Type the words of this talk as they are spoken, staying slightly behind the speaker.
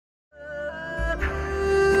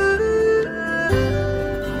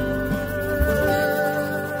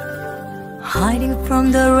hiding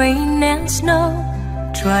from the rain and snow,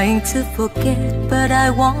 trying to forget but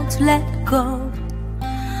I won't let go.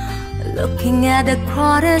 Looking at a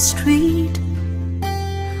crowded street,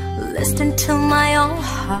 listening to my own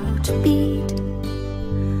heartbeat.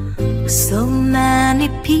 So many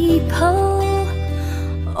people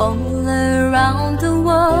all around the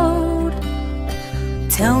world.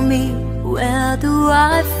 Tell me, where do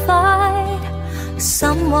I find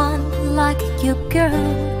someone like you,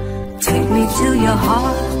 girl? Take me to your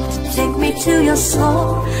heart, take me to your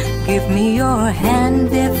soul. Give me your hand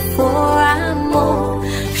before I'm old.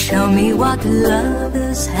 Show me what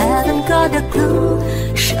lovers haven't got a clue.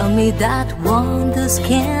 Show me that wonders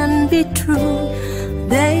can be true.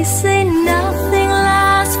 They say nothing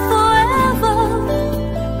lasts forever.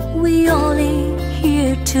 We only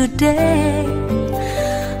here today.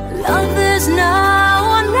 Love is now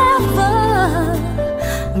or never.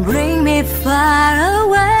 Bring me far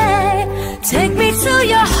away. Take me to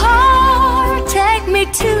your heart, take me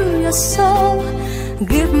to your soul.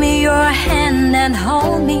 Give me your hand and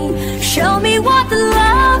hold me. Show me what the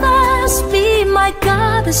lovers be my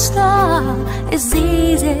goddess star. It's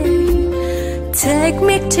easy. Take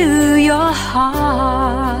me to your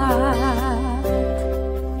heart.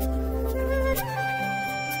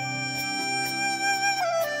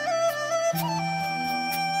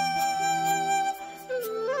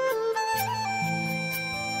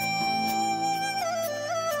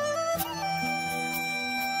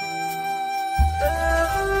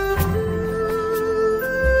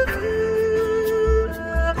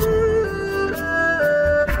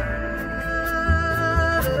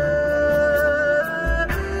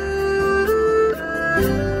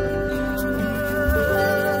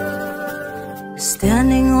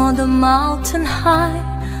 Standing on the mountain high,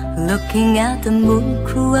 looking at the moon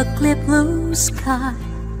through a clear blue sky.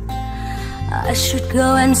 I should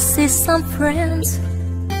go and see some friends,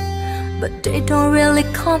 but they don't really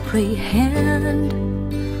comprehend.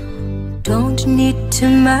 Don't need too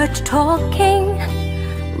much talking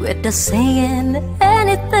without saying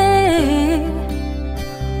anything.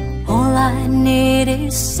 All I need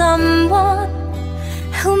is someone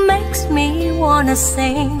who makes me wanna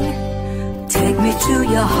sing. Take me to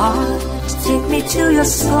your heart, take me to your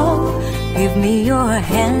soul. Give me your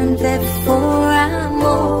hand before I'm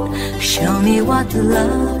old. Show me what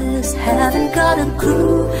love is, haven't got a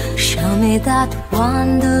clue. Show me that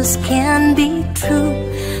wonders can be true.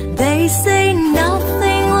 They say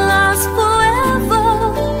nothing lasts forever.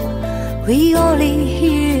 We only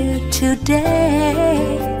here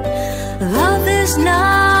today. Love is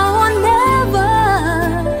now or never.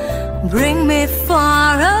 Bring me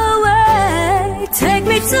far away. Take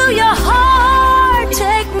me to your heart,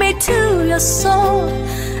 take me to your soul.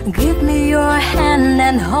 Give me your hand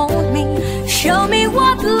and hold me. Show me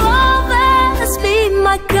what love is, be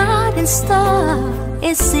my guiding star.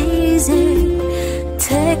 It's easy.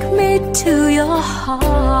 Take me to your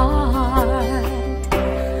heart.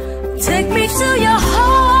 Take me to your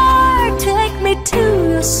heart, take me to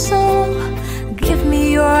your soul. Give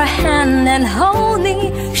me your hand and hold me.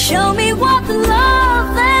 Show me what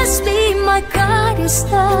love is, be my guiding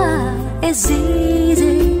star. It's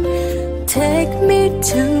easy. Take me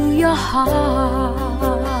to your heart.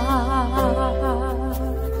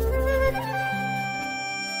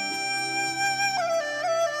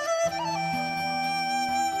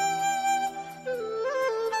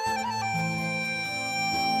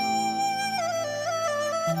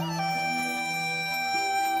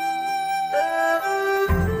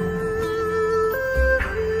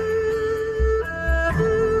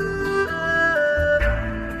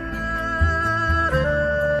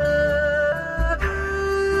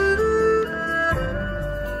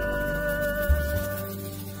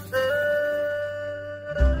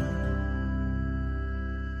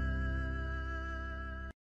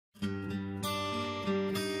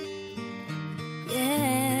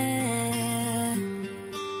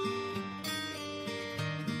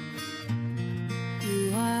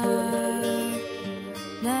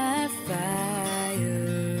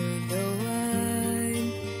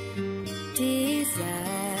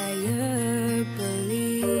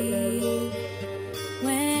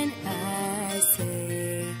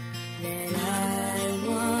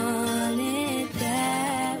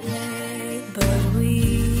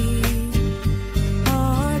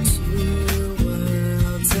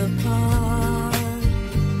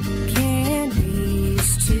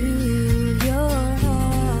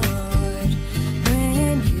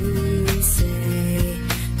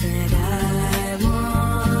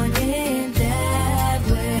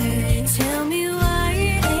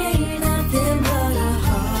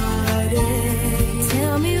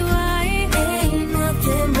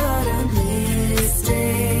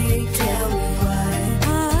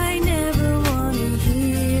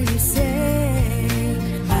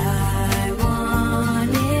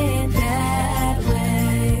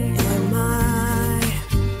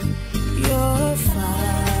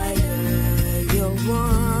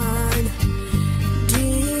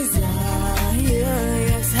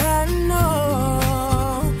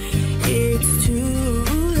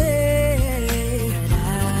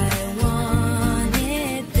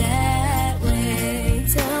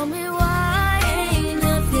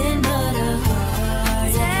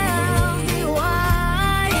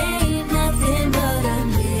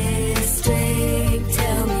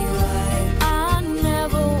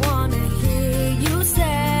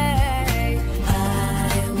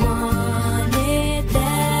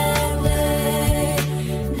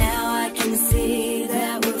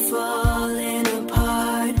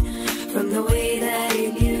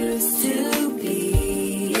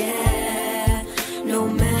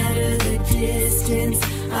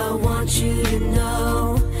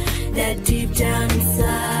 that deep down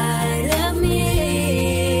inside of me.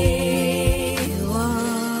 You're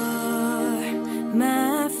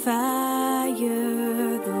my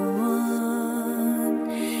fire, the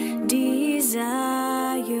one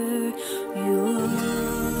desire.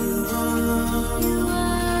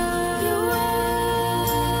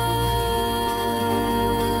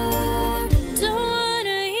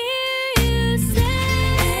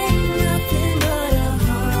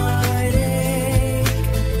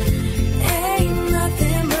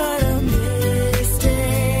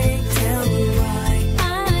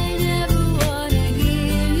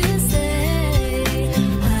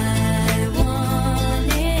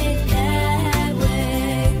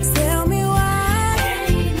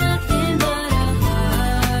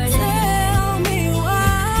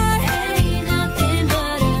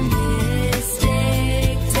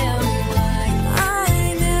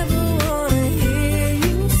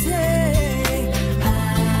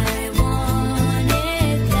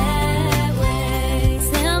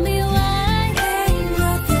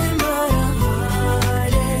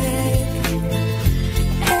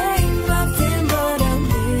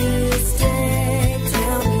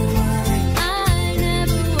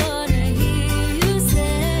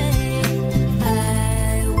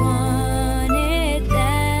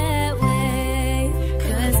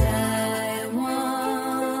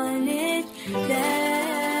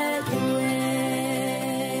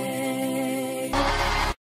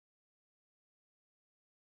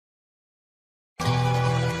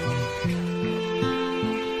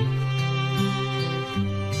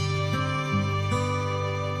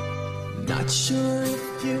 Not sure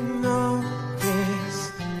if you know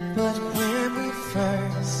this, but when we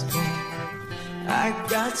first met, I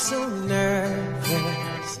got so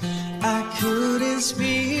nervous I couldn't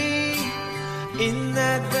speak. In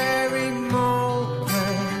that very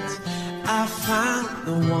moment, I found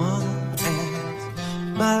the one,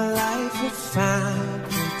 and my life had found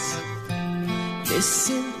its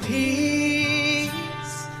missing piece.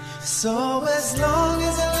 So as long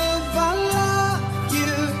as I live, I love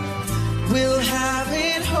you. We'll have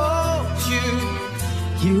it, hold you.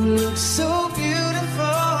 You look so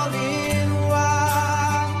beautiful in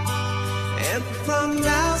white. And from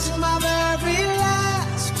now to my very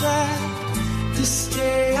last breath, this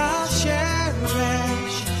day I'll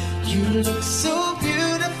cherish. You look so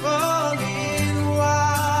beautiful in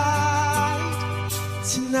white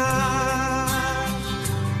tonight.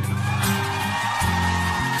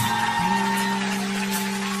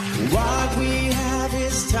 What we have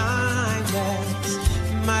is timeless.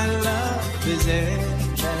 My love is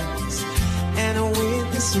endless. And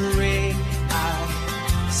with this ring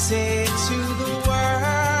I say to the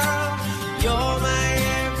world, you're my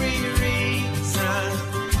every reason.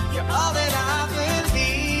 You're all that I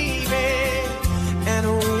believe in. And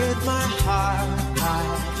with my heart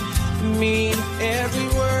I mean every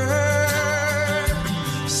word.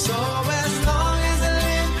 So as long as I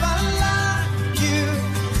live, I love you.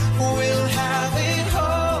 We'll have it,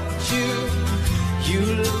 hold you. You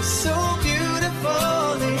look so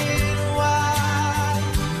beautiful in white.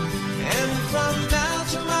 And from now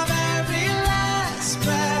to my very last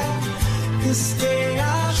breath, this day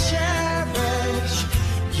I'll cherish.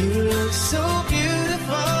 You look so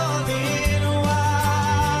beautiful in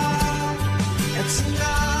white. And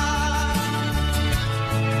tonight,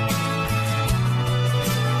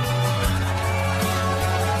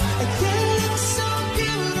 you look so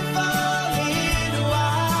beautiful in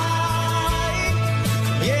white.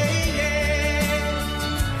 Yeah, yeah.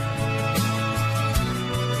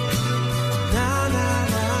 Na, na,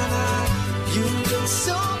 na, na. You look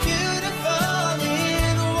so beautiful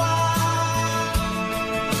in white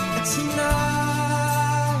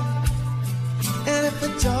tonight. And if a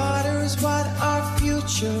daughter is what our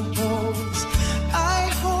future holds, I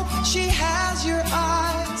hope she has your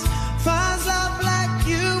eyes, finds love like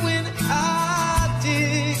you and I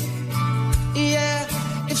did. Yeah,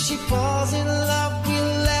 if she falls in love,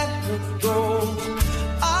 we'll let her go.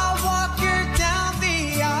 I'll walk her down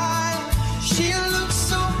the aisle. She looks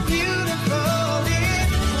so beautiful in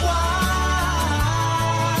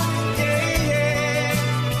white. Yeah, yeah.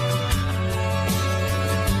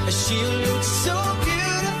 She looks so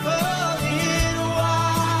beautiful in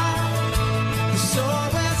white.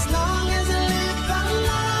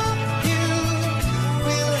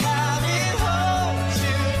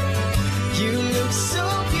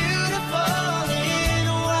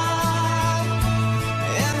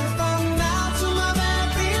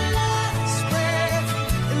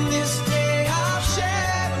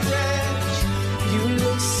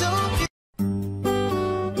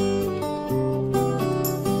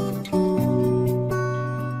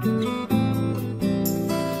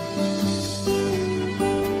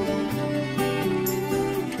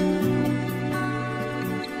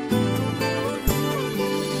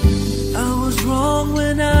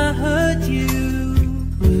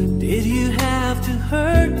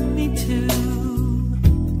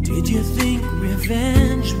 you think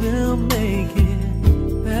revenge will make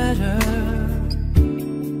it better?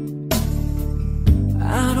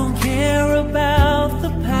 I don't care about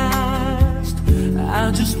the past,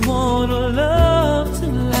 I just want a love to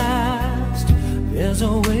last. There's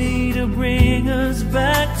a way to bring us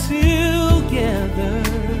back together.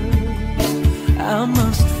 I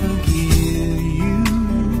must forgive you,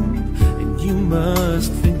 and you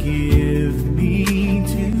must forgive me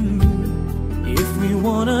too. If we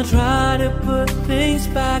wanna try to put things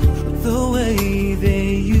back the way they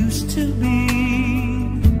used to be.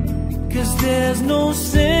 'Cause there's no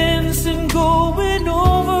sense in going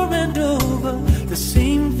over and over the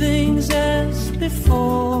same things as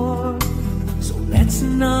before. So let's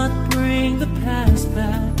not bring the past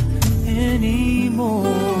back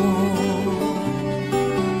anymore.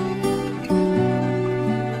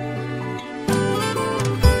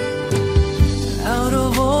 Out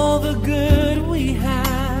of all the good we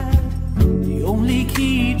had, you only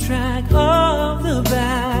keep track of the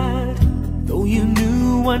bad. Though you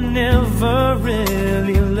knew I never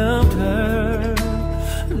really loved her.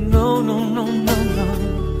 No, no, no, no, no.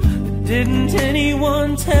 Didn't anyone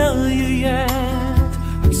tell you yet?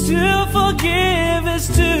 To forgive is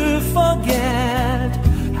to forget.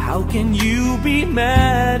 How can you be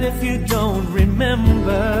mad if you don't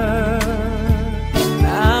remember?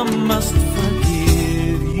 I must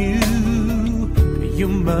forgive you, you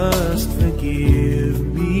must forgive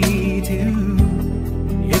me too.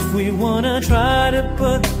 If we wanna try to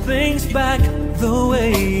put things back the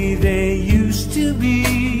way they used to be.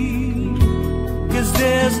 'Cause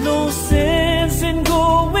there's no sense in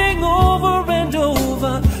going over and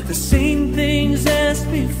over the same things as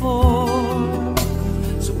before.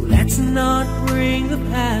 So let's not bring the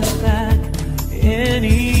past back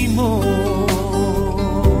anymore.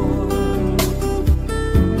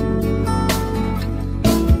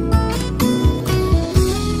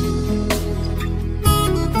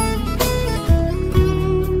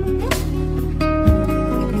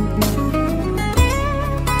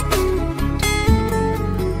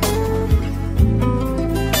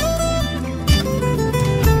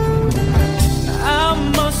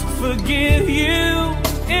 Forgive you,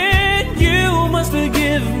 and you must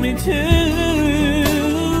forgive me too.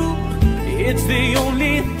 It's the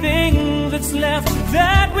only thing that's left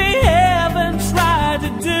that we haven't tried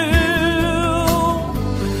to do.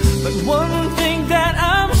 But one thing that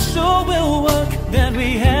I'm sure will work that we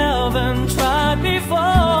haven't tried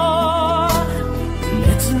before.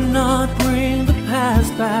 Let's not bring the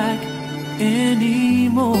past back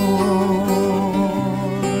anymore.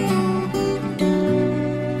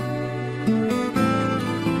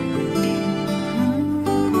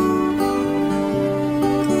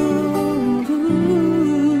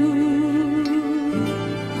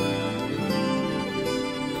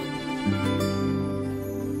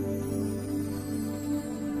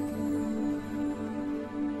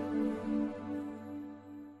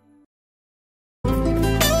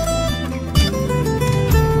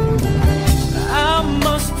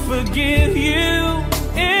 Forgive you,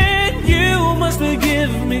 and you must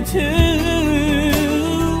forgive me too.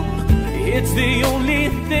 It's the only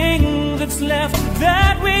thing that's left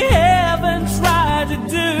that we haven't tried to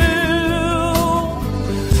do.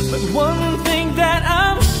 But one thing that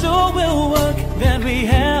I'm sure will work that we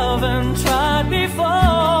haven't tried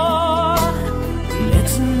before.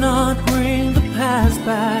 Let's not bring the past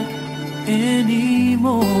back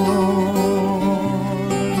anymore.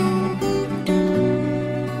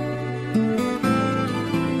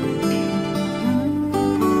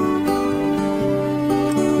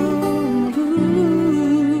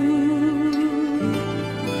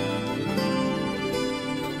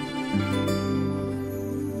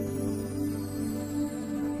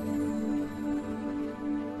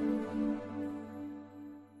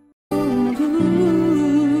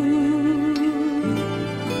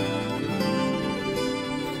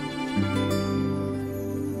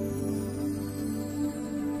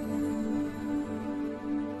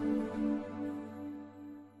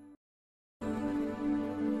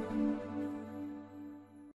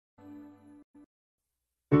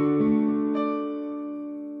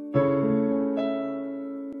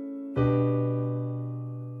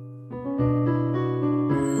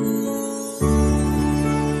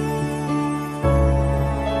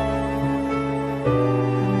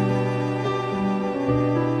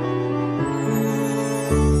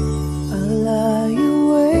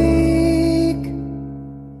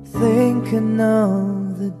 Thinking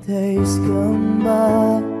of the days gone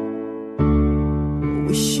by,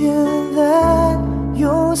 wishing that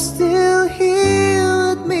you're still here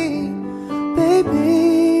with me,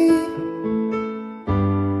 baby.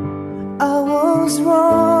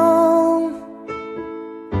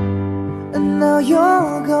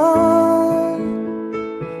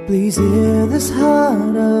 Please hear this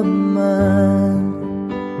heart of mine.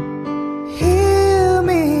 Hear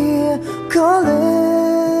me calling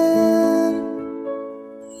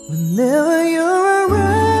whenever you're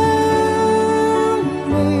around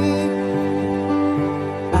me.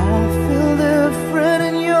 I feel different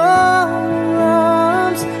in your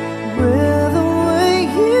arms with the way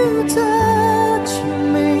you touch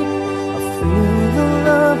me. I feel the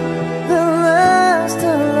love that lasts a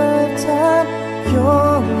lifetime.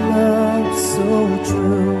 Your love so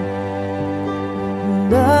true,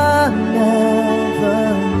 and I never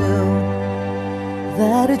knew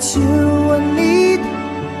that it's you I need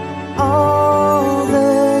all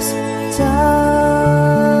this time.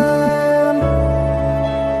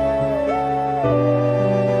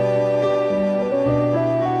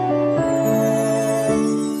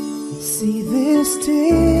 See these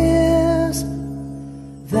tears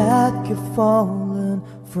that keep falling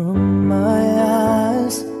from my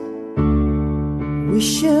eyes,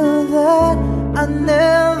 wishing that I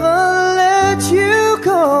never let you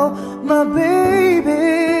go, my baby.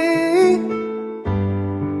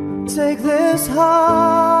 Take this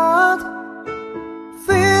heart,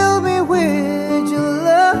 fill me with your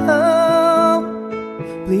love.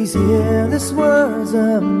 Please hear these words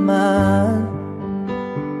of mine.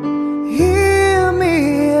 Hear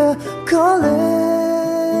me calling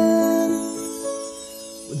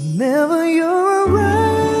whenever you're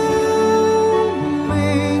around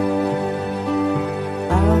me.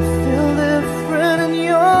 I feel different in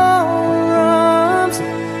your arms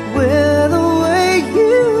with the way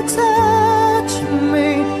you touch me.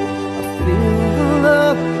 I feel the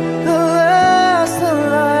love that lasts a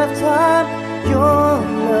lifetime. Your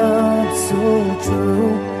love so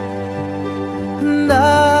true, and I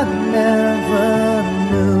never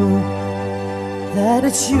knew that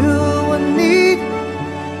it's you I need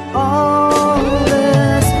all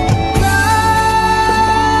this time,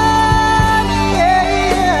 yeah.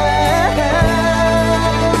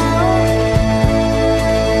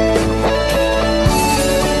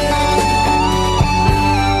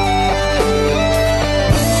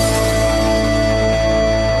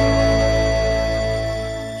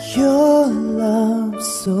 Your love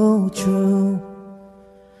so true,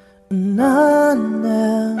 and I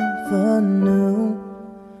never knew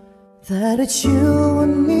that it's you I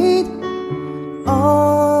need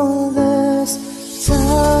all this time.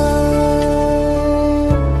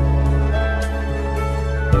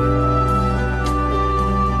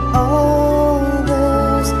 All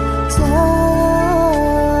this time.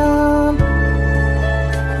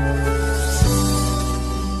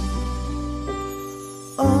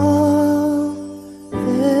 All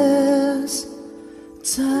this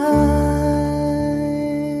time.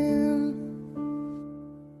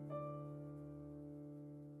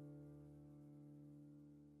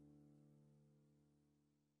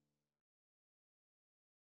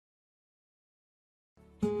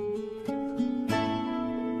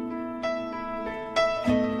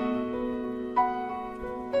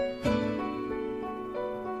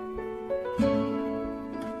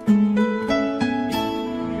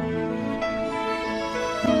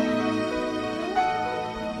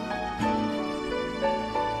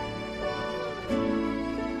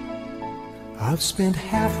 I've spent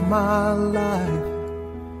half my life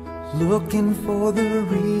looking for the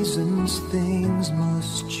reasons things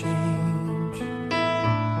must change,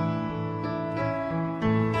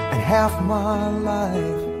 and half my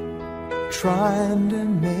life trying to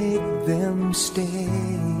make them stay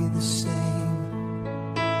the same.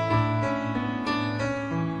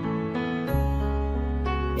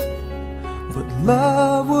 But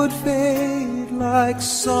love would fade like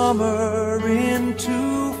summer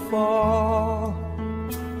into fall.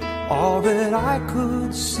 All that I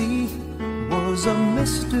could see was a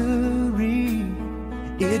mystery.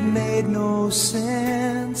 It made no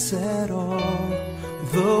sense at all.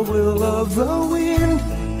 The will of the wind,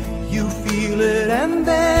 you feel it and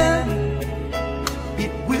then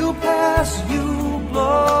it will pass you,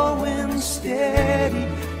 blowing steady.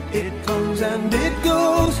 It comes and it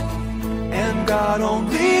goes, and God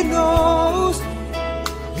only knows.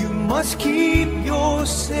 You must keep your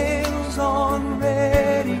sails on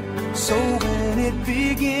ready, so when it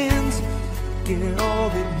begins, get all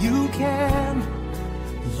that you can.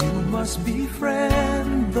 You must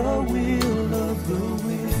befriend the will of the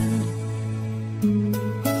wind.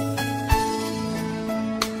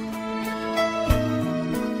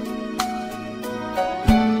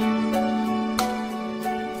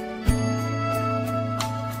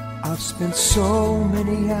 I've spent so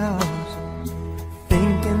many hours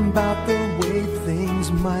thinking about the way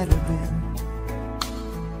things might have been.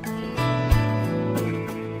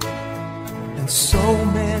 So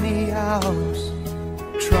many hours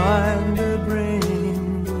trying to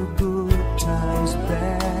bring the good times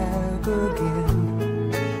back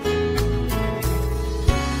again.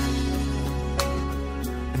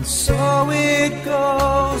 And so it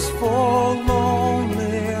goes for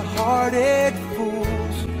lonely-hearted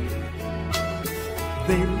fools.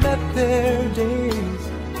 They let their days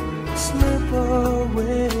slip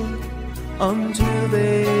away until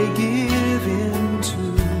they give in to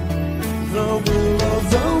the will of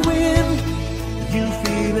the wind. You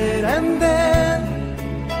feel it and then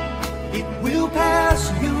it will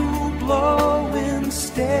pass you, blowing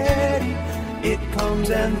steady. It comes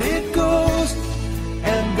and it goes,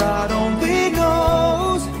 and God only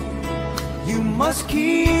knows. You must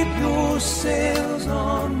keep your sails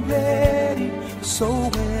on ready, so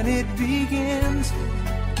when it begins,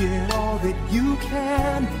 get all that you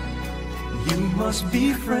can. You must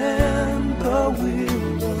befriend the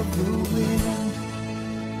will of the wind.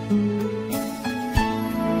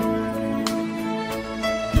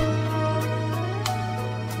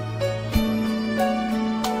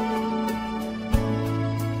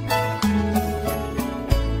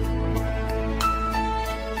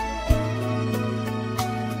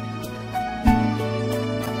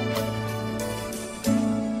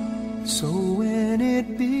 So when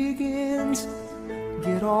it begins,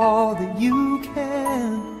 get all that you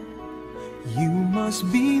can. You must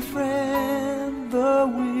befriend the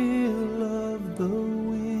will of the wind.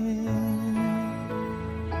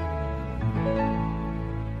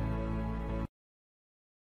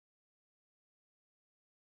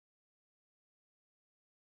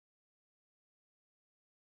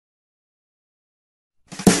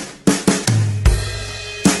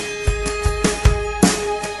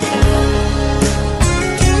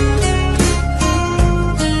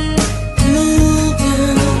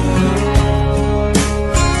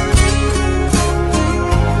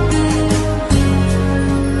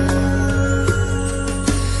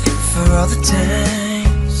 All the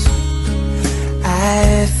times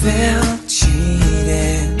I felt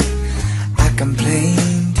cheated, I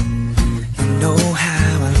complained. You know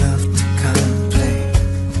how I love to complain.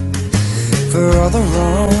 For all the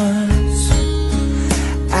wrongs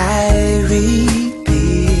I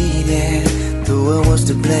repeated, though I was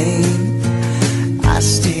to blame, I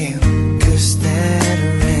still cursed that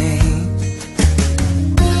rain.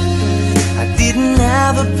 I didn't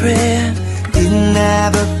have a prayer, didn't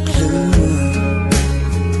have a clue,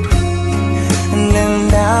 and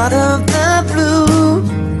then out of the blue,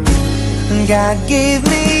 God gave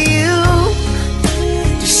me you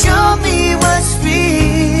to show me what's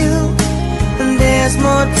real. And there's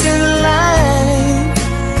more to life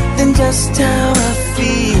than just how I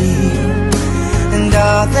feel, and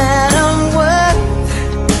all that I'm worth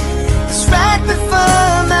is right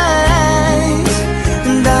before my eyes,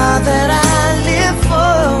 and all that I live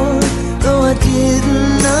for, though I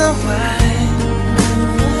didn't know why,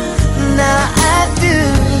 now I do.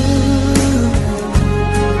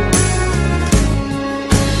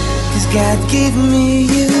 'Cause God gave me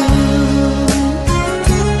you.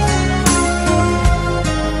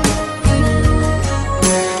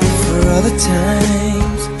 For all the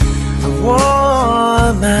times I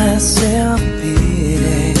wore myself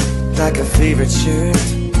beating like a favorite shirt,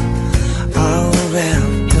 all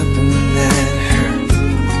wrapped up in that hurt.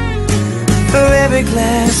 For every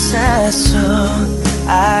glass I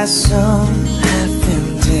saw half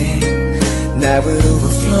empty, now it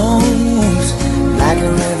overflows like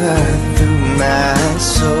a river through my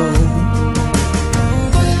soul.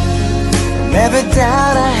 And every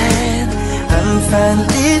doubt I had, I'm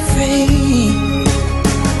finally free,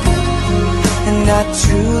 and I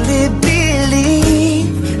truly believe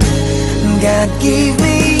God gave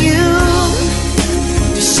me you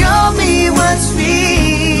to show me what's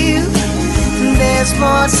real. There's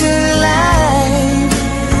more to life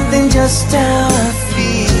than just how I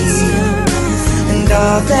feel, and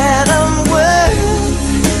all that I'm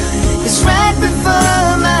worth is right before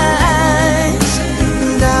my eyes,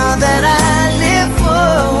 and all that I live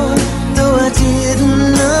for, though I didn't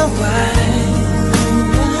know why,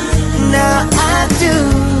 now I do.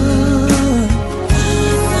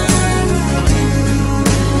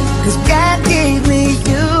 'Cause God gave me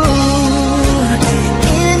you.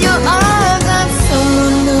 In your arms I'm so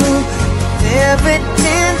new, every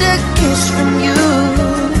tender kiss from you.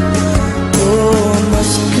 Oh, I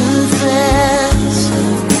must confess,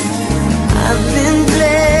 I've been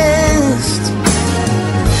blessed.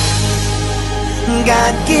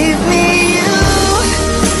 God gave me you,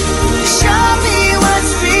 show me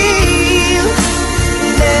what's real.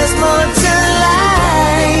 There's more to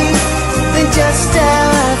life than just how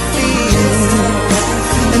I feel.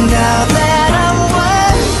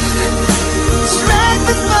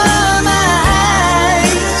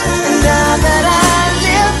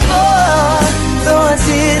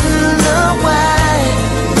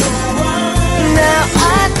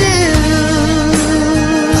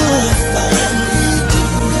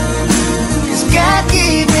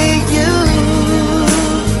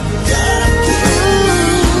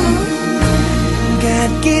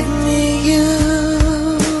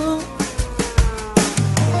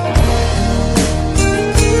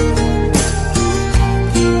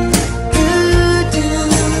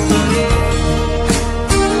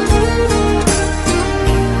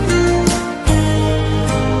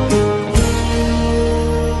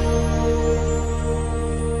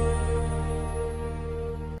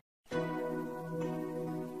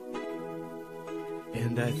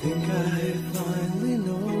 And I think I finally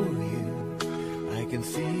know you. I can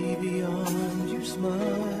see beyond your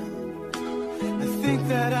smile. I think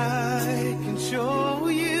that I can show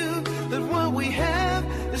you that what we have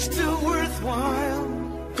is still worthwhile.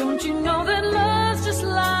 Don't you know that love's just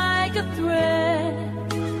like a thread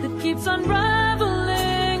that keeps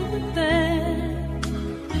unraveling within?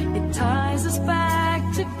 It ties us back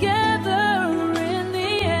together in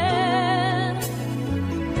the end.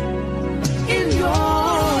 In your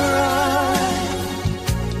eyes,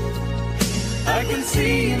 I can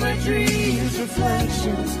see my dreams'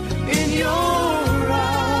 reflections. In your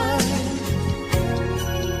eyes,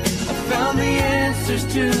 I found the answers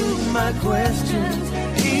to my questions.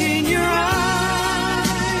 In your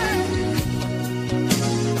eyes,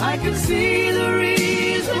 I can see the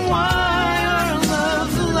reason why our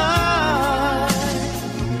love's alive.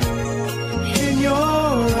 In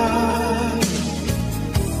your eyes,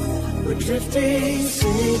 we're drifting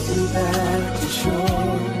safely back to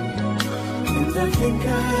shore. And I think I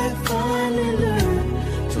finally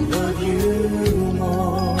learned to love you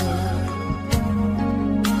more.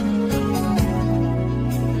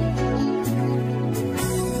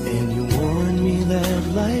 And you warned me that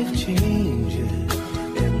life changes,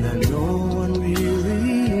 and that no one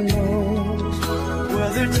really knows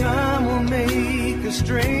whether time will make us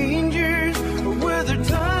strangers or whether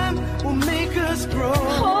time will make us grow.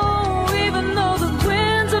 Oh, even though the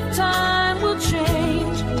winds of time will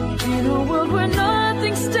change, in a world where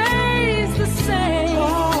nothing stays the same.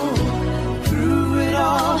 Oh, through it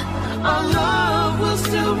all, our love will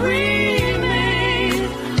still remain.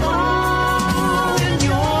 Oh, in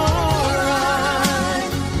your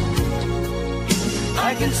eyes,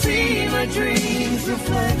 I can see my dreams'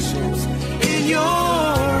 reflections. In your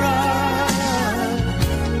eyes,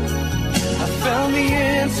 I found the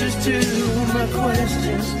answers to my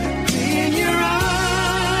questions. In your eyes,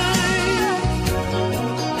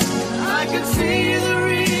 I can see the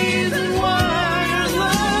reason why our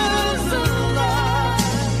love's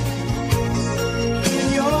alive. In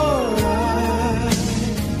your eyes,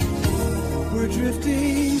 we're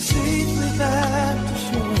drifting safely back to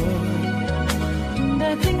shore. And I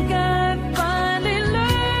think I finally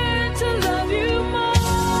learned to love you more.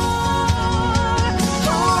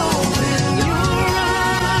 Oh, in your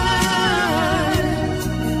eyes,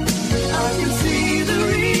 I can see the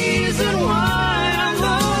reason why our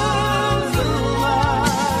love's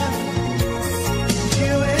alive.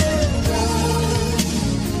 You and I.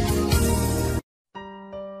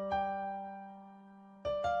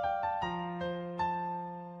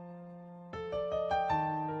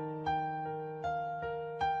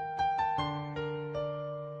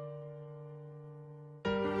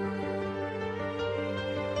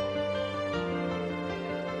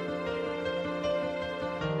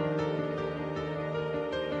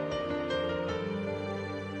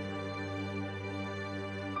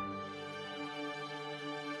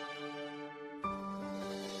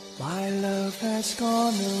 My love has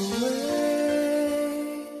gone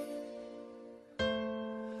away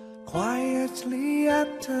quietly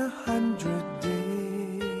after 100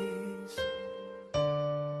 days.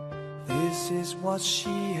 This is what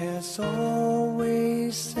she has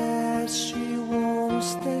always said. She won't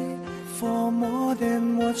stay for more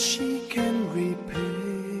than what she can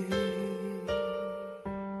repay.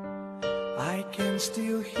 I can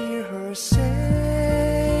still hear her say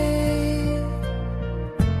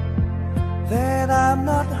that I'm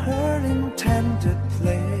not her intended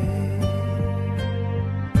play.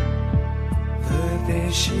 The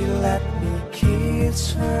day she let me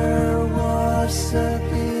kiss her was a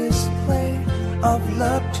display of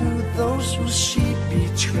love to those who she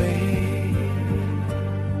betrayed.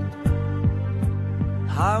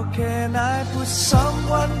 How can I put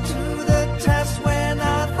someone to the test when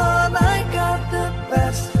I thought I got the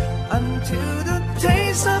best? Until the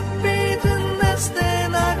taste of bitterness,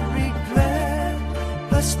 then I regret.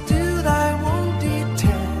 But still I won't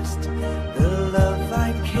detest the love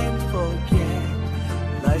I can't forget,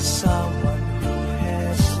 like someone who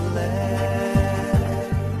has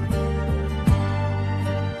left.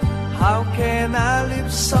 How can I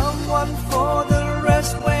leave someone for the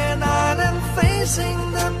rest when I am facing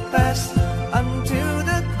the best? Until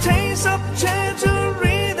the taste of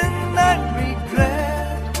tangerine and I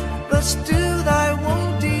regret, but still I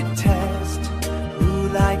won't detest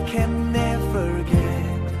who I can never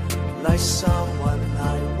get, like someone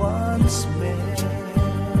I once met.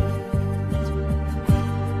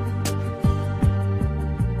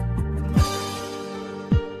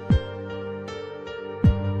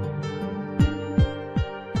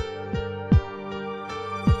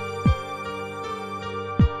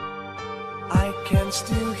 I can can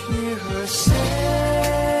still hear her say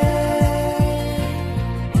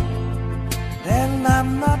that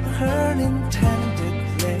I'm not her intended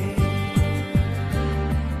play.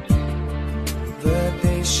 The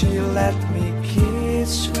day she let me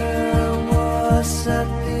kiss her was a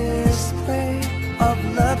display of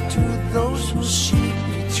love to those who she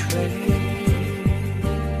betrayed.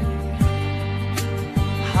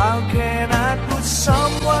 How can I put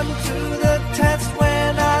someone to the test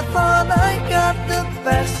when I thought I got the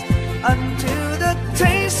best? Until the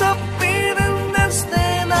taste of bitterness,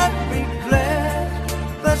 then I'd regret.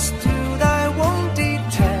 But still I won't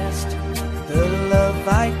detest the love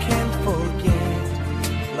I can't forget,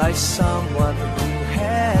 like someone who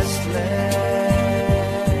has left.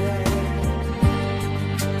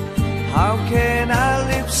 How can I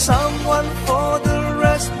leave someone for the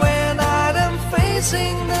rest when I am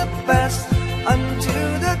facing the best? Until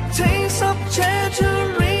the taste of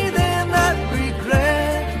treachery, then I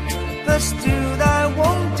regret. But still I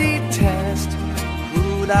won't detest who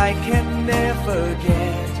I can never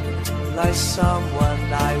get, like someone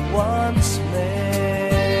I once met.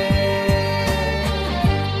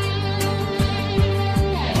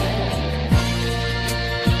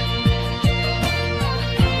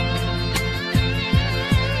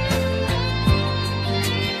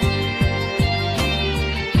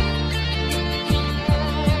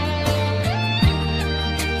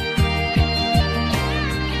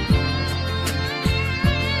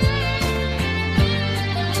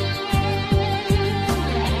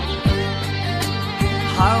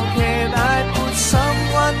 How can I put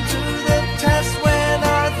someone to the test when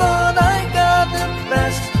I thought I got the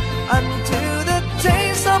best? Until the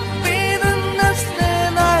taste of bitterness,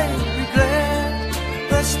 then I regret.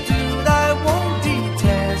 But still I won't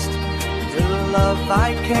detest the love I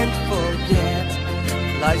can't forget,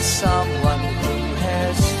 like someone who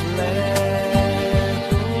has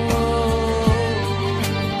left. Oh,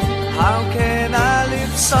 how can I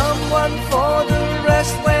leave someone for the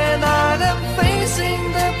rest when I am facing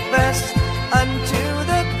the best? Until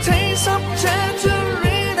the taste of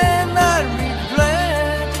treachery, then I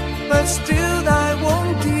regret. But still I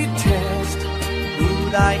won't detest who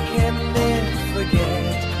I can never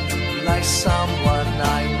forget, like someone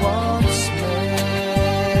I once met.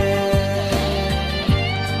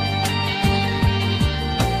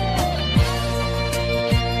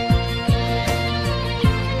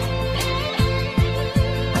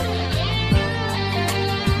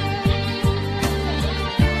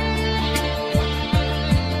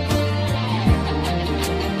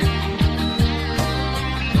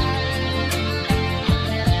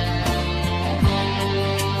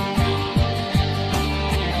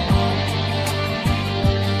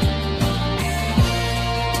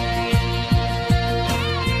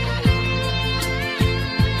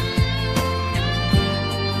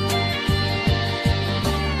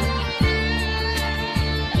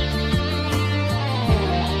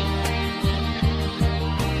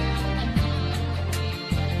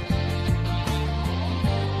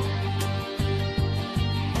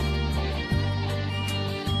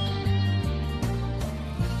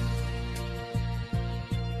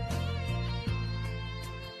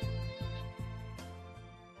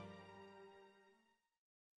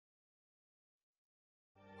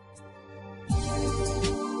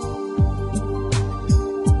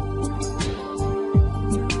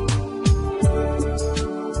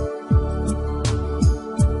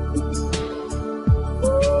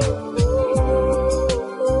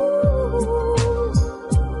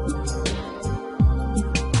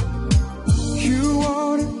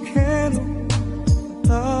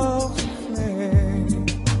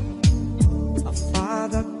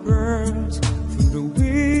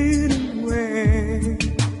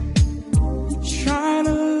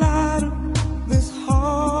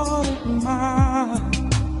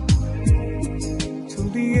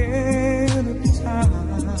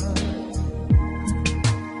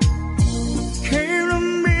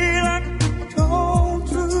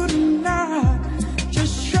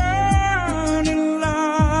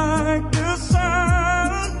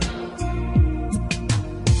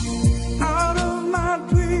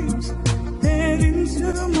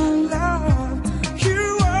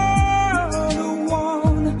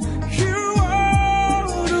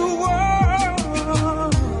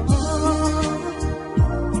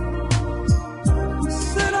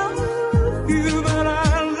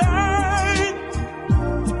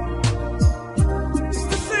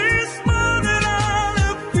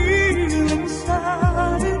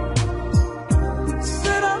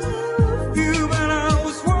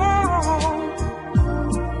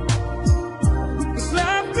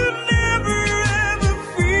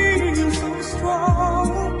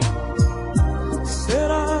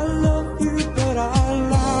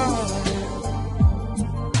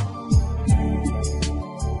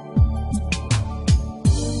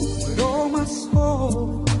 my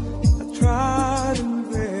soul, I tried in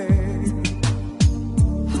vain.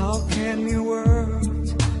 How can your words,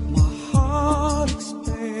 my heart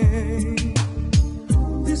explain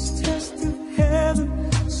this test of heaven,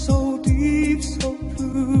 so deep, so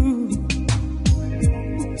blue?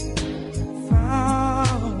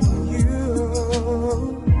 Found you.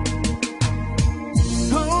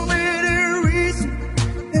 So many reasons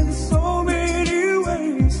in so many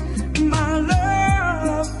ways. My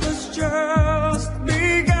love was just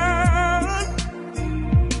begun.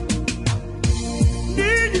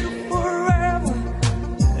 Need you forever,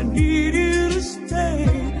 I need you to stay.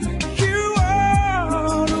 You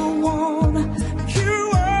are the one, you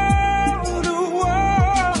are the one.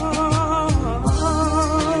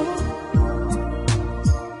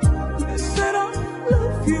 I said I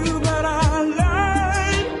love you, but I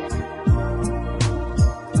lied.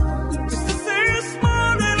 Just to say it's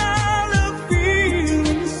more than I feel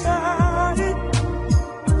inside.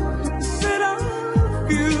 I said I love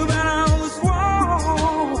you, but I was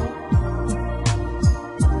wrong.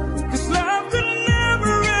 'Cause love could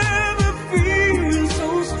never ever feel so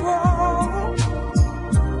strong.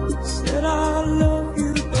 Said I love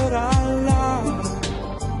you, but I lied.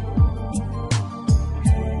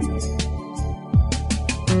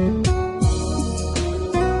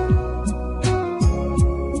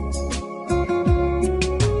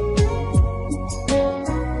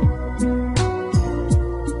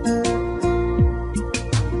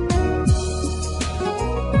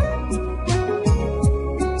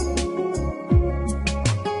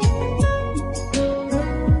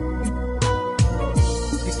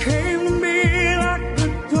 You came to me like the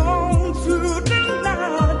dawn through the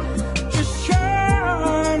night, just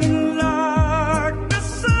shining like the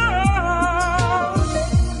sun.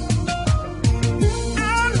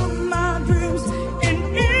 Out of my dreams and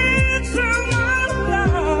into my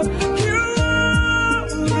life, you are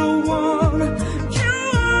the one, you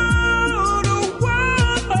are the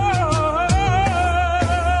one.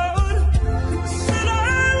 Said I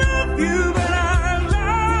love you, but I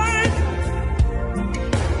lied.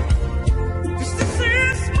 Just to say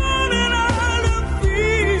it's more than I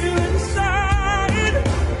feel inside.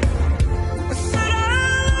 I said I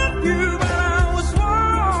love you, but I was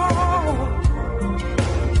wrong.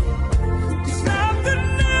 'Cause love could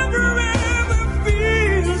never ever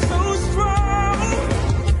feel so strong.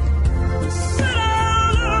 I said I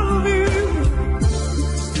love you.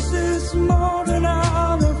 Just to say it's more than I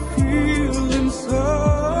feel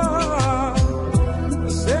inside. I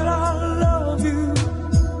said I love you,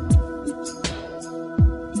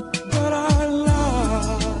 but I lied.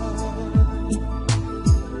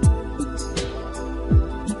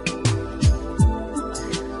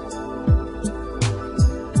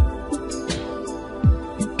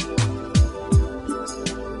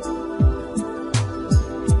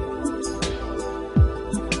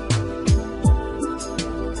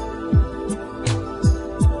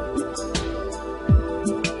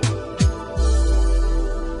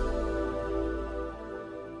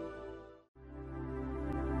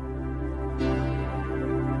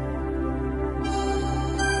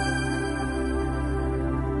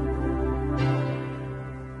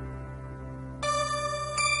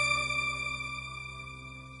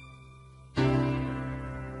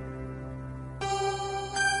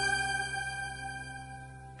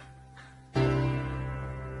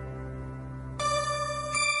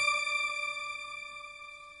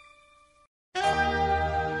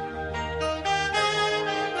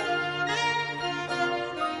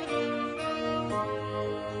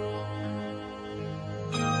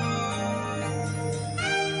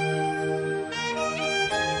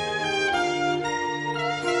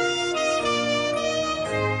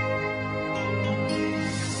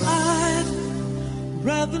 I'd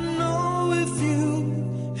rather know if you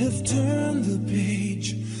have turned the page,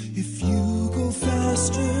 if you go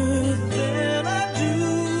faster than I do.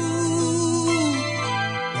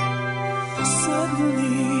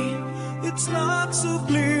 Suddenly, it's not so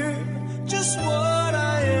clear just what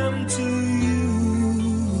I am to you.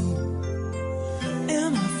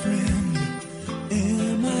 Am I friend?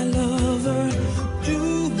 Am I lover? Do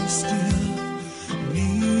we still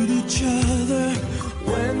need each other?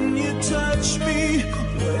 When you touch me,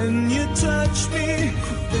 when you touch me,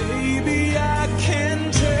 baby, I can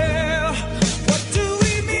tell. What do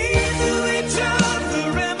we mean to each other?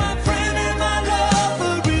 Am I friend? Am I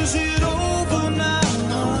lover? Is it over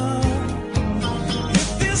now? If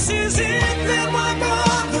this is it, then why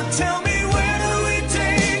bother? Tell me, where do we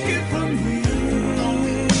take it from here?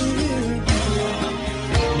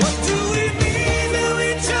 What do we mean to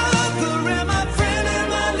each other? Am I friend?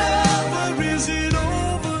 Am I lover? Is it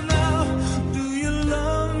over now?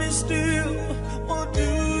 still, or do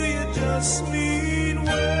you just mean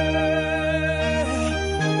well?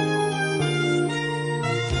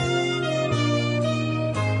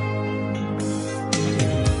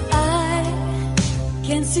 I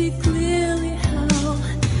can see clearly how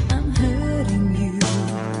I'm hurting you.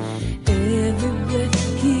 Every breath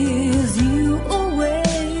gives you away.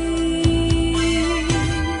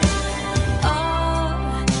 Are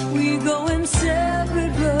we going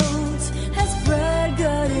separate roads? Has pride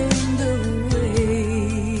got in the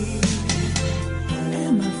way?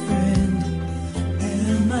 And my friend,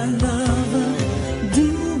 and my lover, do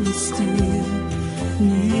we still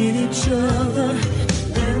need each other?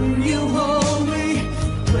 When you hold me,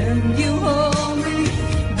 when you hold me,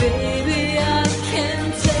 baby, I can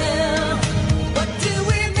tell. What do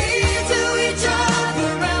we mean to each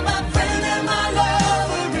other? Am I friend and my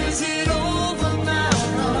lover? Is it over now?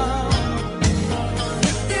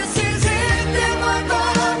 If this is it, then my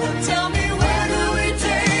brother, tell me where do we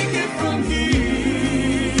take it from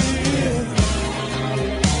here?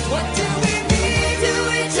 What do we mean to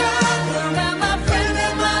each other? Am I friend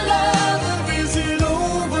and my lover? Is it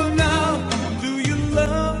over now? Do you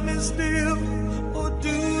love me still, or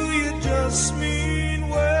do you just mean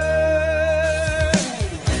well?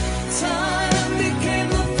 Time became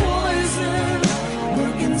the poison,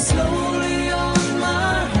 working slowly on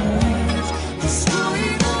my heart,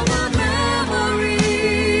 destroying all my memories.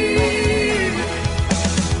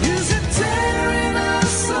 Is it tearing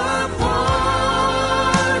us apart?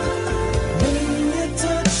 When you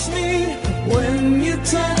touch me, when you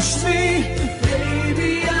touch me,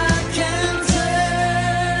 baby, I can tell.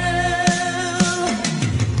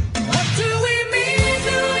 What do we mean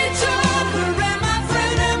to each other? Am I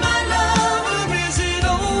friend and my lover? Is it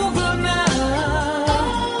over now?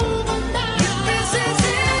 If this is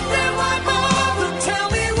it, then why bother? Tell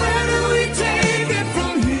me where do we take it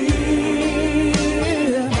from here?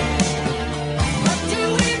 What do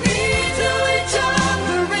we mean to each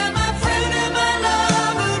other? Am I friend and my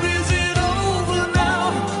lover? Is it over now?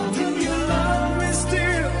 Do you love me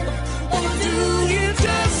still, Or do you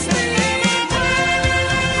just mean well?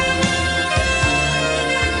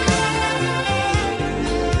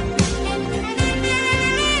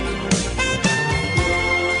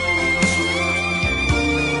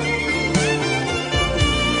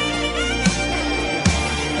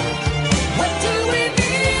 What do we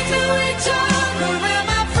mean to each other? Am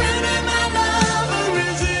I friend and my lover?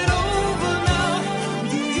 is it over now?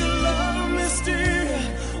 Do you love me still,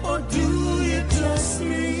 or do you just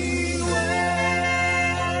mean well?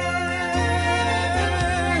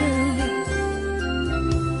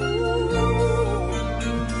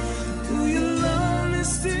 Do you love me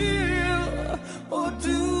still, or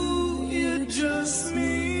do you just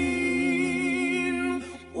mean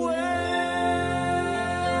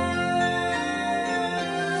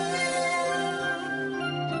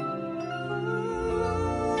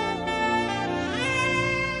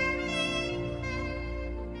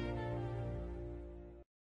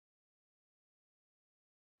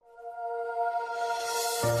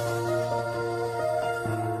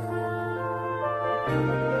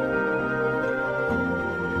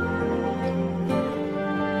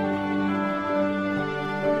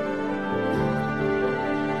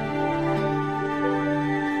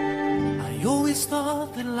I always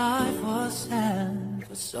thought that life was sad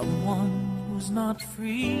for someone who's not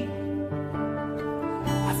free.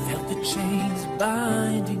 I felt the chains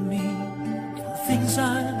binding me from things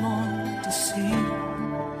I long to see.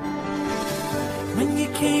 When you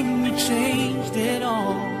came, you changed it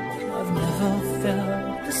all. I've never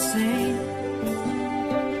felt the same.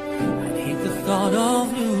 I'd hate the thought of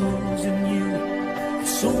losing you.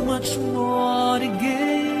 There's so much more to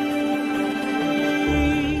gain.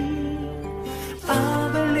 I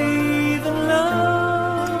believe in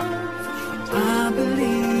love. I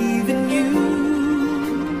believe in you.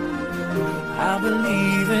 I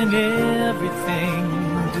believe in everything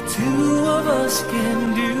the two of us can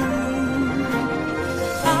do.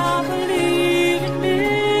 I believe in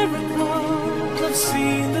miracles. I've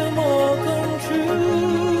seen them all come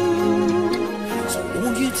true. So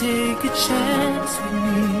won't you take a chance with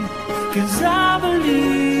me? 'Cause I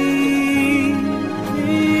believe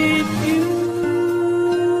in you.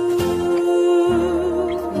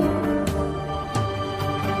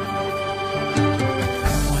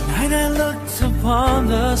 One night I looked upon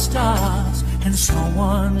the stars and saw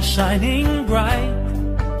one shining bright,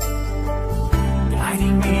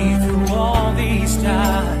 guiding me through all these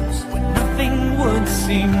times when nothing would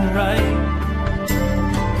seem right.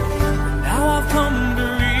 Now I've come to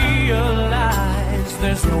realize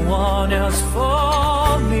there's no one else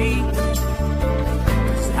for me.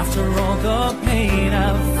 'Cause after the pain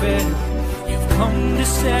I've felt. You've come to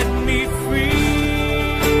set me free.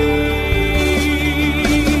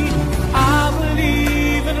 I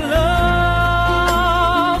believe in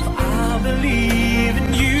love, I believe in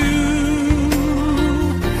you,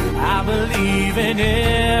 I believe in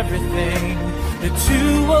everything the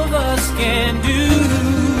two of us can do.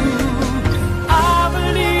 I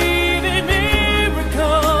believe in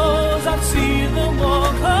miracles, I've seen them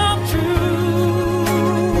all come true.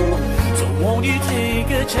 So won't you take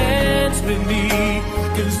a chance with me,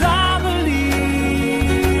 'cause I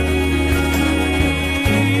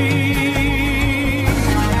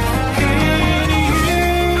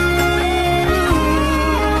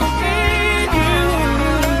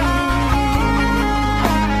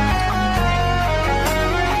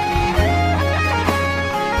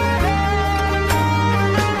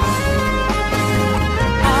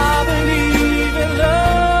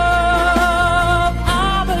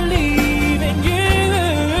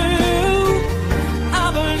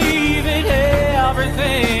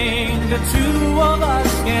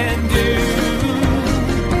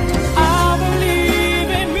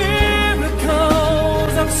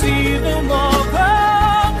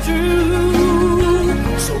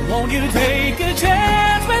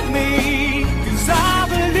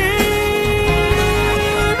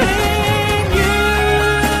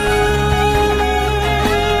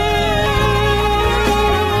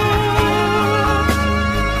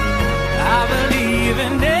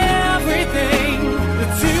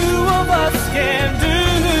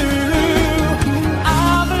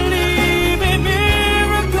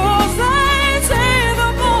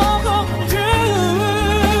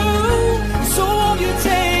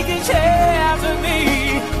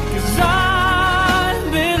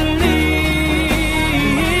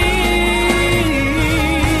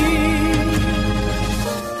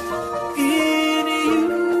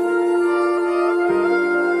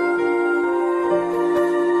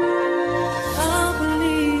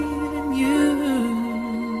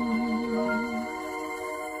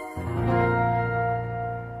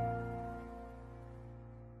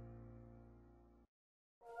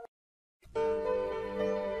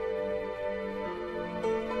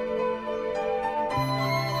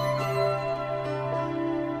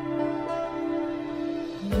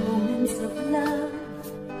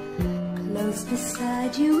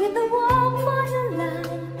beside you in the warm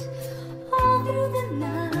firelight, all through the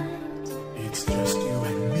night. It's just you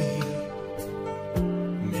and me,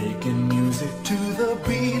 making music to the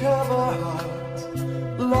beat of our hearts,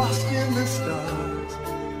 lost in the stars,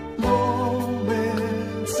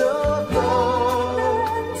 moments of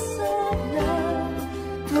love,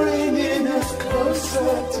 bringing us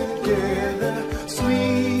closer together,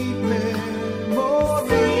 sweet memories.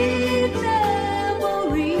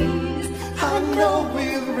 I know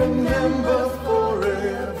we'll remember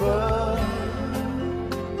forever,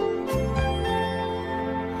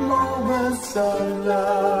 moments of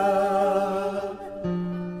love.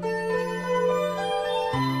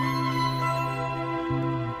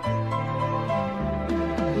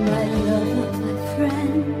 My lover, my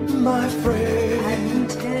friend, my friend, I can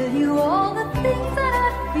tell you all the things that I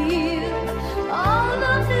feel. All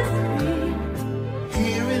of this real.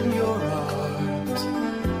 Here in your arms,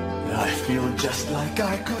 I feel just like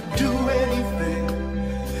I could do anything.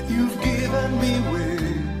 You've given me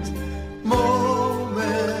wings,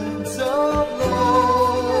 moments of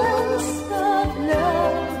love,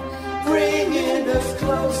 bringing us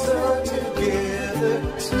closer together,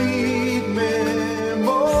 sweet memories.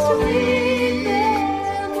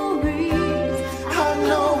 I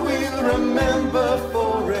know we'll remember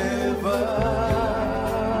forever,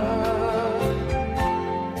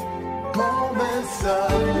 moments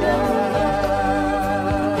of love.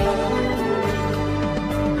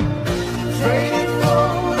 Trading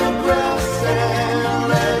photographs and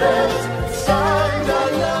letters, signed I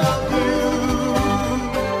love you.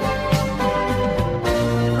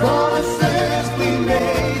 Promises we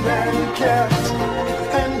made and kept,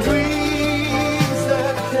 and dreams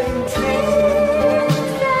that came true.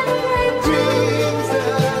 Dreams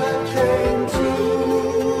that came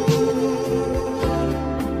true.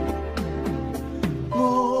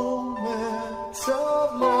 Moments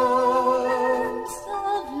of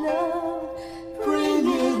love,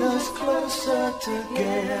 bringing us closer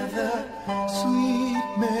together, sweet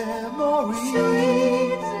memories.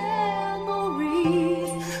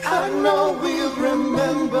 I know we'll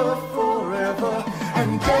remember forever,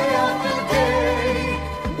 and day after day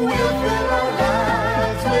we'll fill our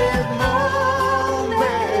lives with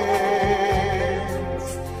moments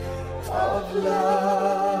of love.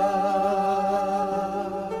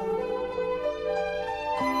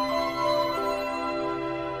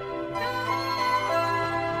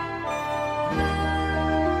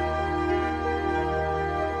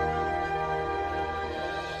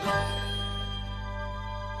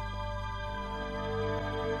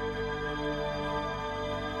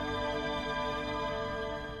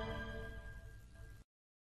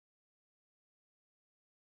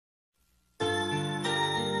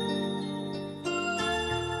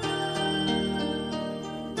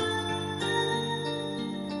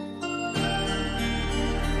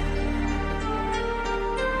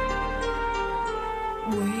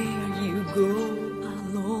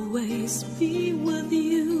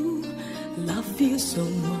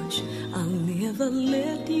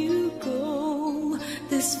 let you go.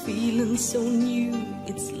 This feeling so new,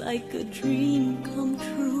 it's like a dream come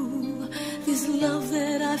true. This love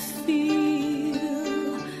that I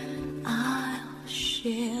feel, I'll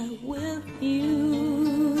share with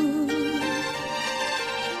you.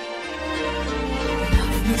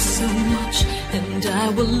 Love me so much, and I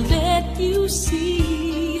will let you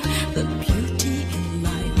see the beauty in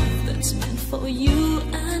life that's meant for you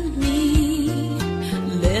and me.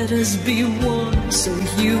 Let us be one, so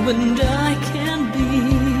you and I can be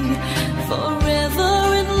forever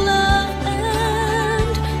in love,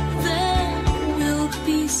 and then we'll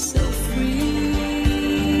be so free.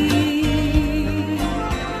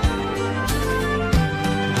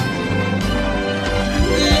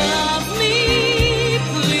 Love me,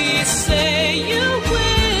 please say you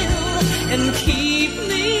will, and keep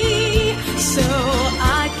me so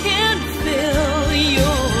I can fill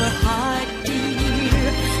your heart, dear,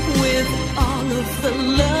 with all of the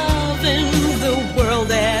love in the world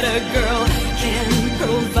that a girl can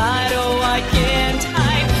provide. Oh, I can't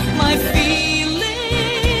hide my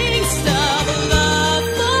feelings of love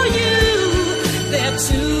for you. They're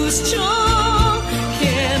too strong,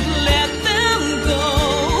 can't let them go.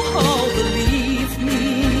 Oh, believe me,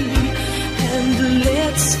 and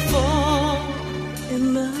let's fall in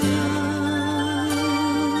love.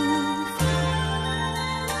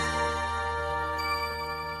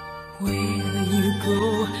 Where you go,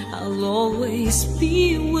 I'll always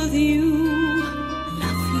be with you.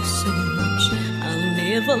 Love you so much, I'll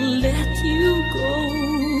never let you go.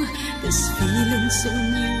 This feeling so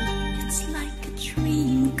new, it's like a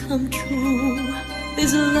dream come true.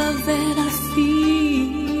 This love that I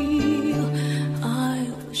feel,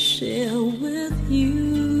 I'll share with you.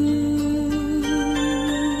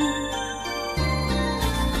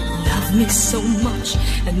 Love me so much,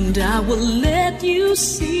 and I will let you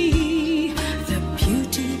see the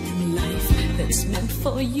beauty in life that's meant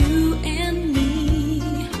for you and me.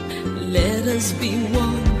 Let us be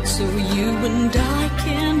one, so you and I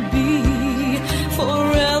can be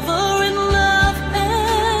forever in love,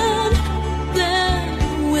 and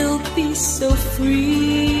then we'll be so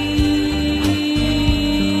free.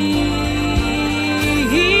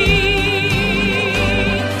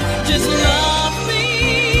 Just love me,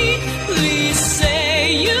 please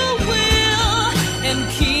say you will, and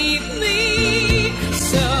keep me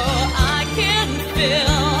so I can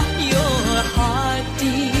fill your heart,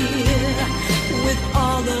 dear, with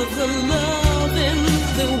all of the love in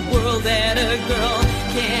the world that a girl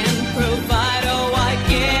can provide. Oh, I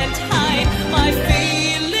can't hide my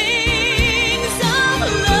feelings of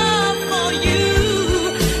love.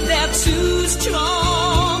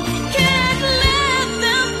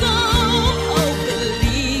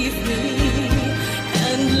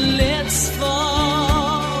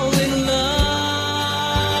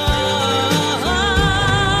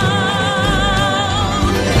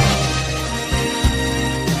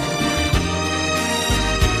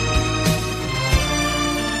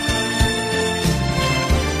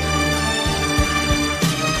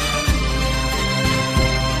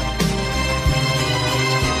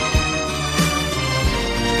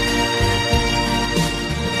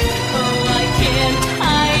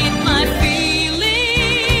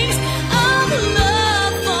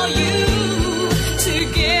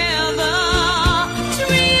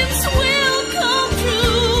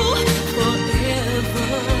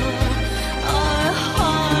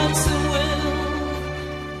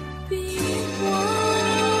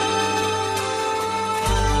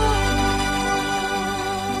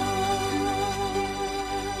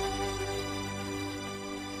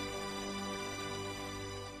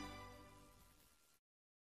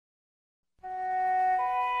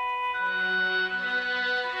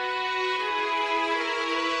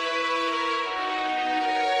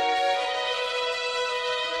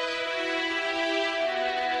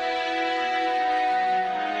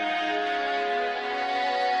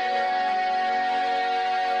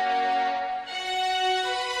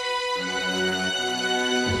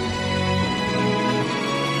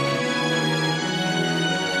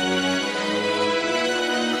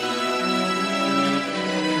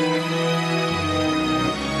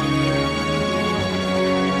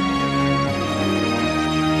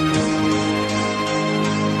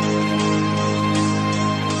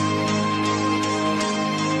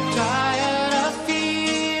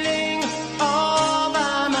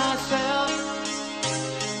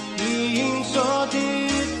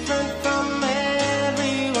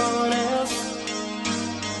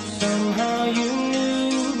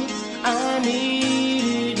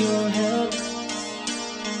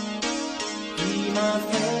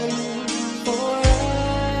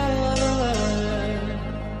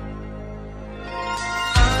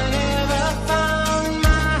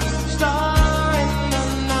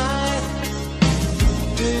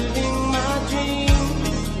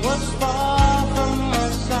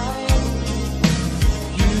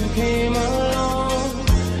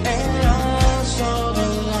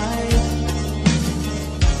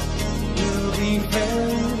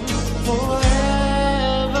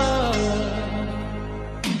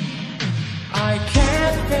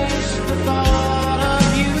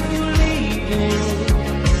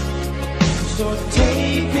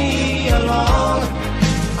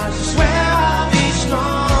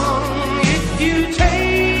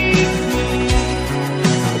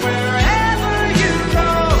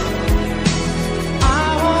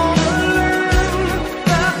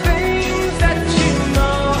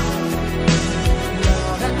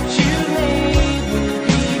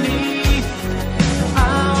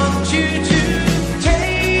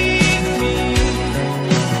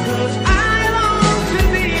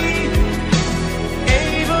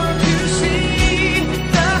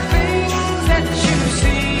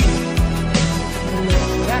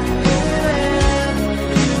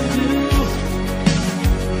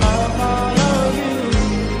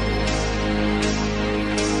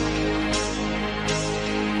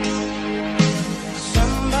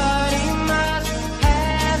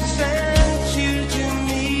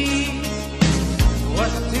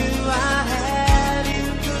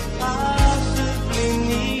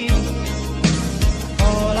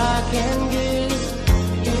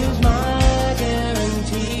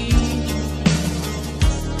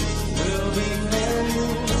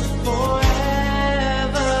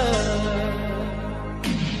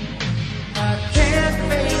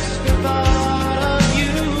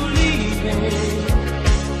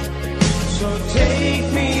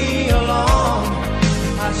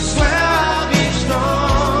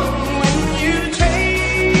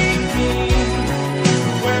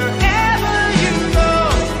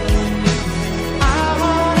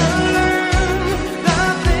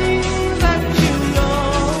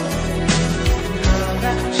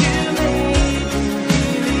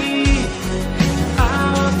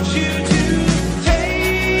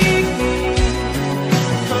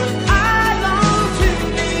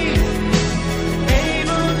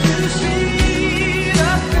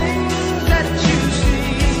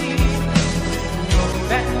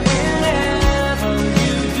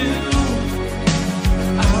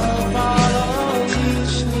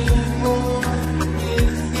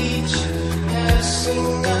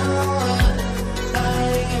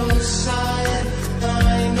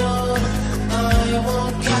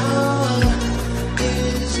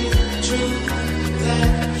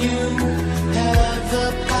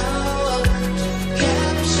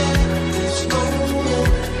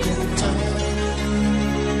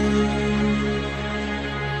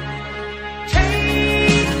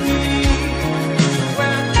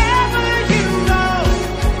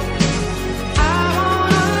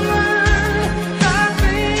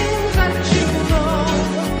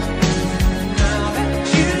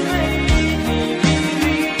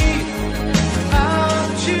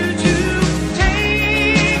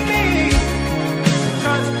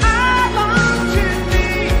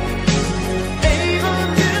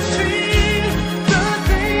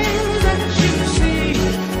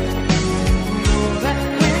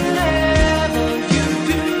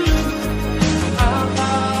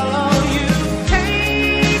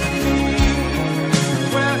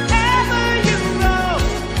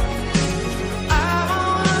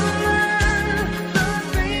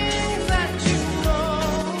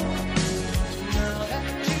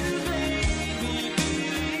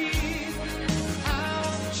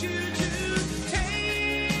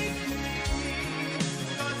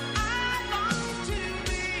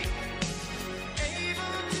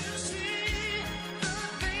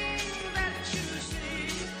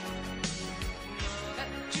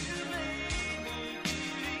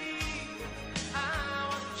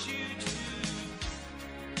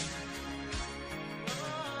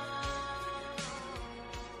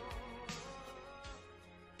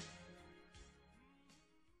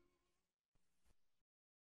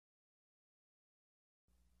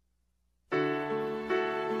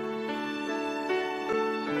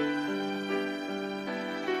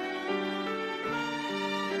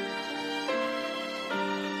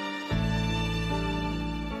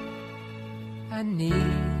 I need.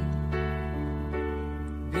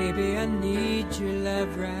 Baby, I need your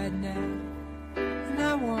love right now. And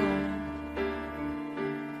I want,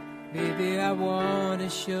 baby, I want to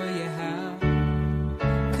show you how.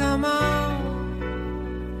 Come on,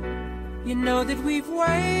 you know that we've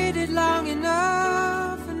waited long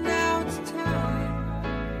enough, and now it's time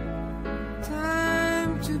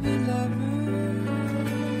to be lovers.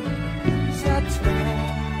 That's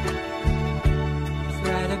right,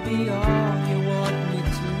 try to be all you want me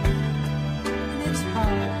to. And it's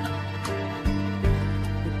hard,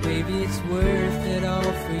 but baby, it's worth it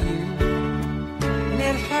all for you. And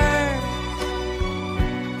it hurts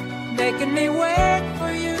making me wait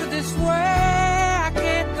for you this way. I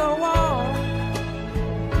can't go on,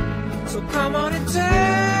 so come on and take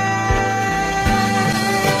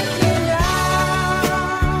me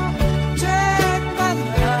now. Take my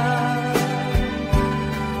love,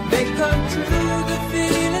 make come true the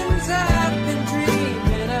feelings I've been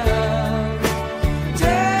dreaming of.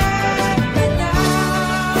 Take me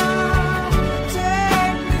now,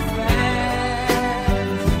 take me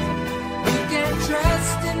fast. You can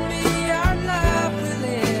trust in me, our love will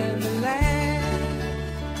ever last.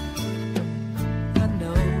 I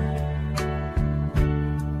know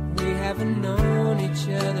we haven't known each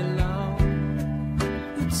other long,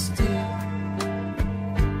 but still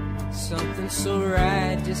something so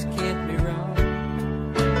right just can't be wrong.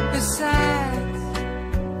 Besides,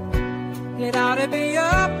 it ought to be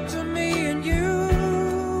up to me and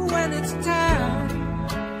you when it's time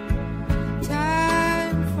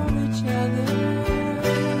for each other.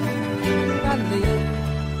 I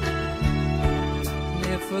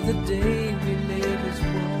live for the day we live as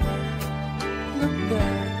one. Look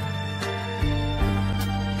back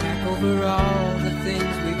over all the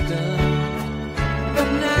things we've done. But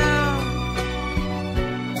now,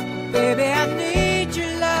 baby, I need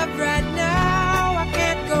your love right now. I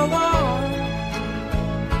can't go on,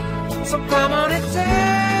 so come on and take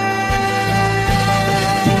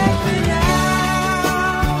me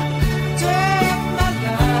now. Take my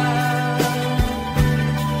love,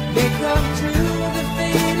 make come true the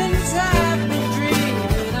feelings I've been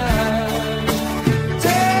dreaming of.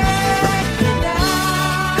 Take me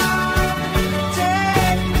now,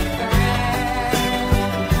 take me fast.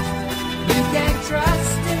 You can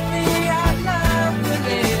trust in me, our love will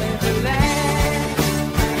ever last.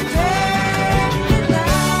 Take me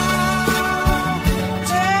now,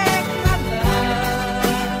 take my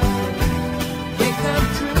love, make come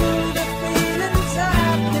true the feelings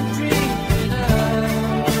I've been dreaming of.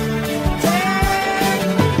 Take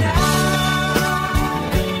me now,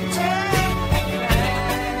 take me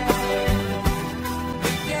fast.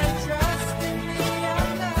 You can trust in me, our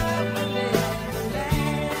love will ever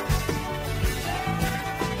last.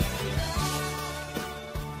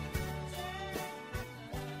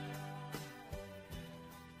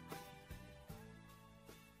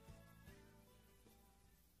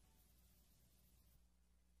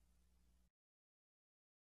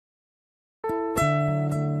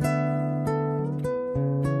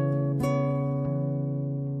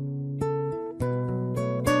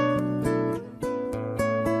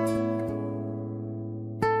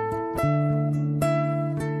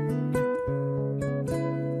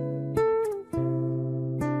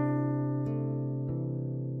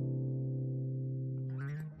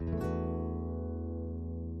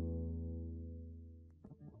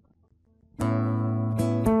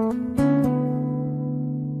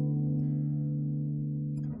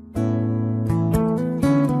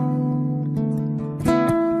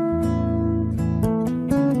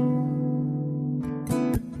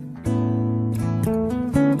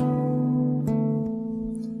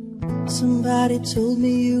 Somebody told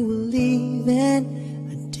me you were leaving,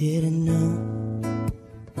 I didn't know.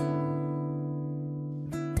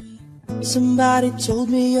 Somebody told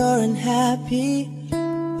me you're unhappy,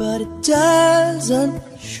 but it doesn't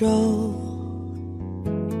show.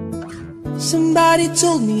 Somebody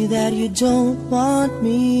told me that you don't want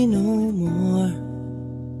me no more.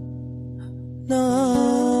 No.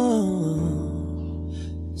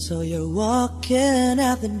 So you're walking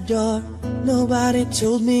out the door. Nobody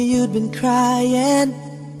told me you'd been crying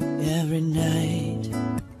every night.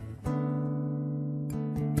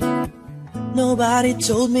 Nobody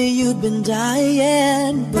told me you'd been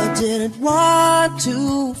dying, but didn't want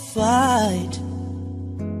to fight.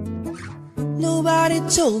 Nobody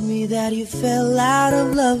told me that you fell out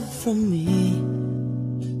of love from me.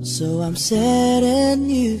 So I'm setting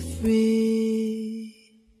you free.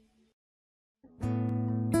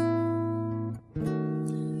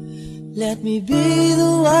 Let me be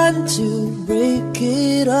the one to break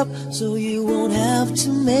it up, so you won't have to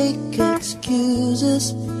make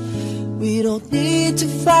excuses. We don't need to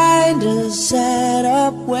find a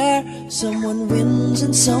setup where someone wins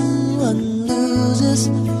and someone loses.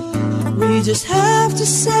 We just have to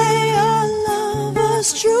say our love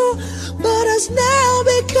was true, but has now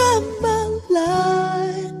become a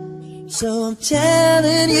lie. So I'm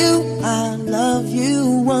telling you I love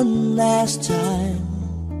you one last time,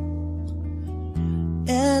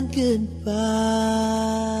 and goodbye.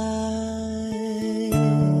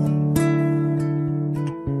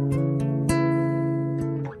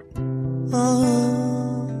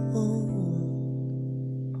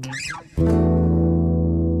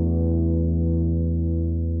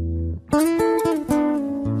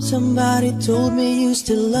 Somebody told me you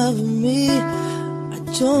still love me. I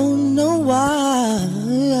don't know why.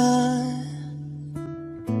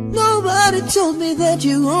 Nobody told me that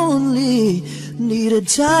you only needed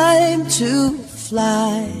time to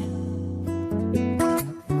fly.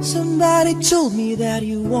 Somebody told me that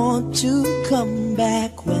you want to come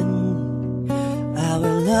back when our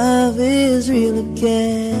love is real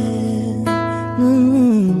again.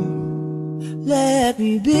 Let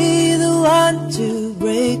me be the one to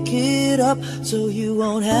break it up, so you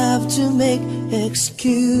won't have to make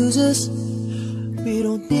excuses. We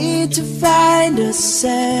don't need to find a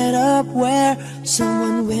setup where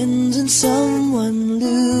someone wins and someone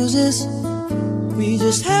loses. We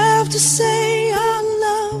just have to say our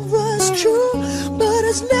love was true, but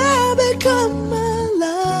it's now become a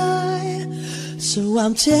lie. So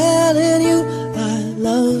I'm telling you I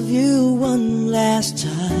love you one last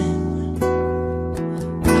time,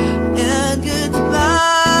 and goodbye.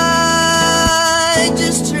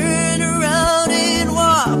 Just turn around and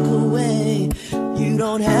walk away. You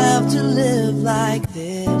don't have to live like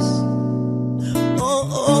this.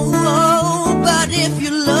 Oh, but if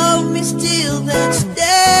you love me still, then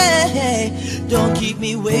stay. Don't keep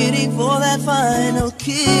me waiting for that final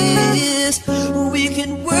kiss. We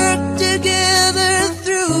can work together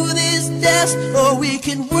through this test, or we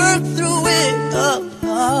can work through it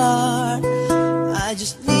apart. I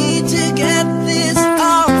just need to get this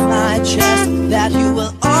off my chest, that you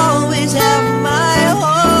will always have my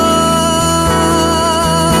heart.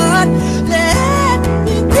 Let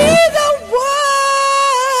me be the one.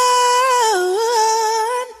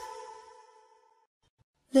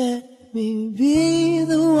 Let me be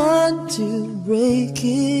the one to break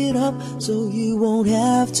it up, so you won't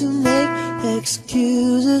have to make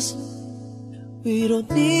excuses. We don't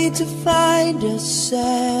need to find a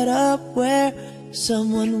setup where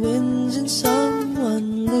someone wins and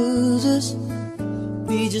someone loses.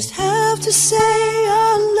 We just have to say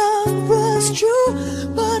our love was true,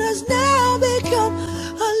 but has now become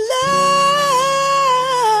a lie.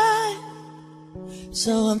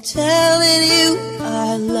 So I'm telling you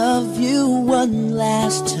I love you one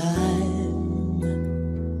last time,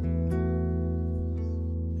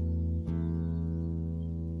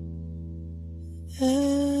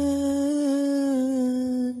 and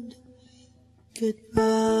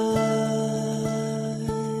goodbye.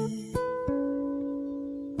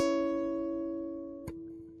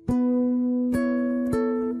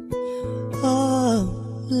 Oh,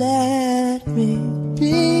 let me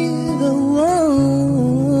be the one.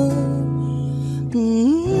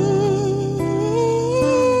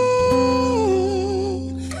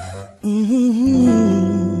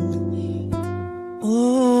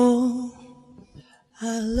 Oh,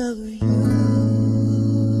 I love you.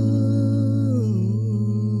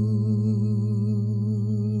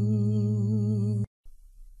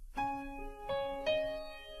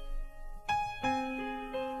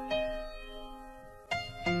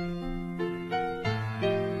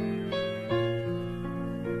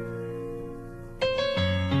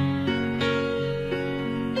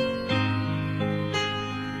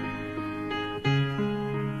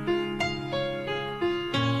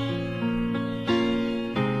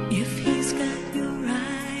 If he's got your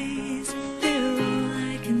eyes, they're all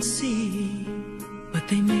I can see, but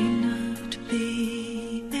they may not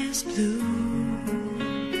be as blue.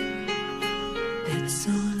 That's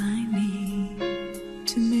all I need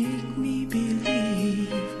to make me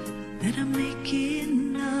believe that I'm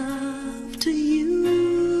making love to you.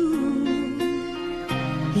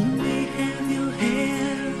 He may have your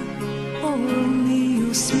hair or only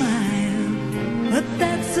your smile, but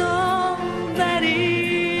that's all that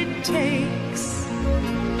it takes